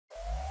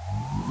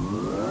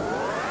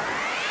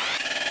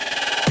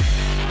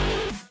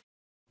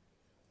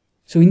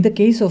So in the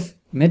case of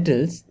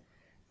metals,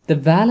 the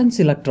valence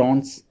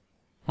electrons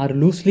are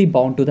loosely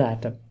bound to the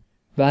atom.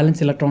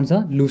 Valence electrons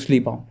are loosely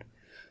bound.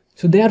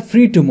 So they are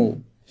free to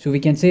move. So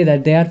we can say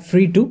that they are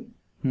free to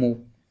move.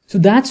 So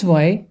that's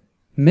why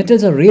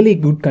metals are really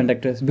good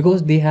conductors,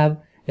 because they have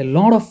a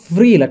lot of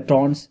free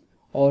electrons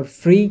or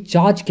free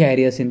charge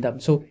carriers in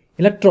them. So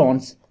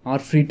electrons are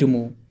free to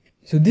move.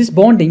 So this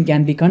bonding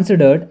can be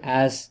considered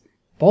as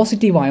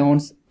positive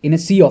ions in a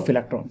sea of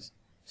electrons.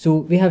 So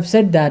we have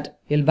said that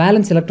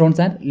valence electrons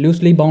are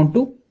loosely bound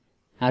to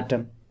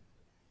atom.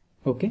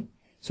 Okay.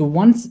 So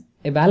once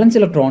a valence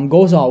electron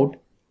goes out,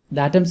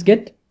 the atoms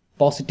get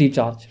positive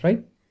charge,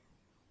 right?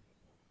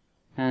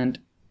 And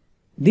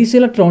these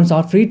electrons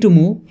are free to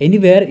move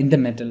anywhere in the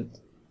metal.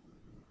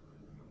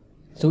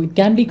 So it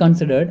can be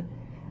considered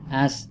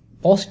as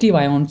positive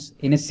ions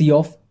in a sea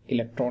of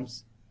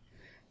electrons.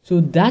 So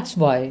that's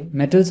why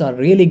metals are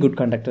really good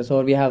conductors,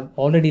 or we have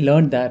already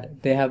learned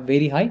that they have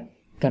very high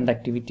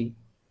conductivity.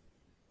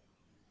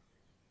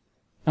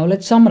 Now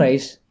let's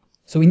summarize.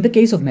 So in the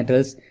case of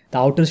metals, the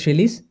outer shell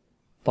is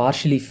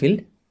partially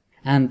filled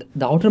and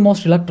the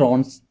outermost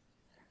electrons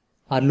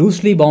are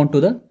loosely bound to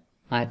the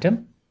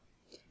atom.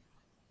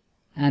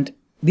 And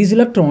these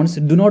electrons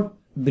do not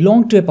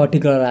belong to a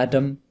particular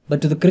atom,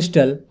 but to the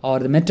crystal or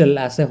the metal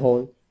as a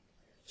whole.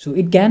 So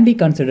it can be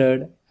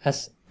considered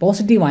as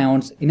positive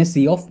ions in a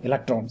sea of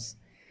electrons.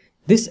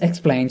 This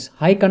explains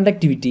high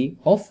conductivity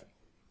of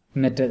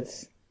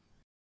metals.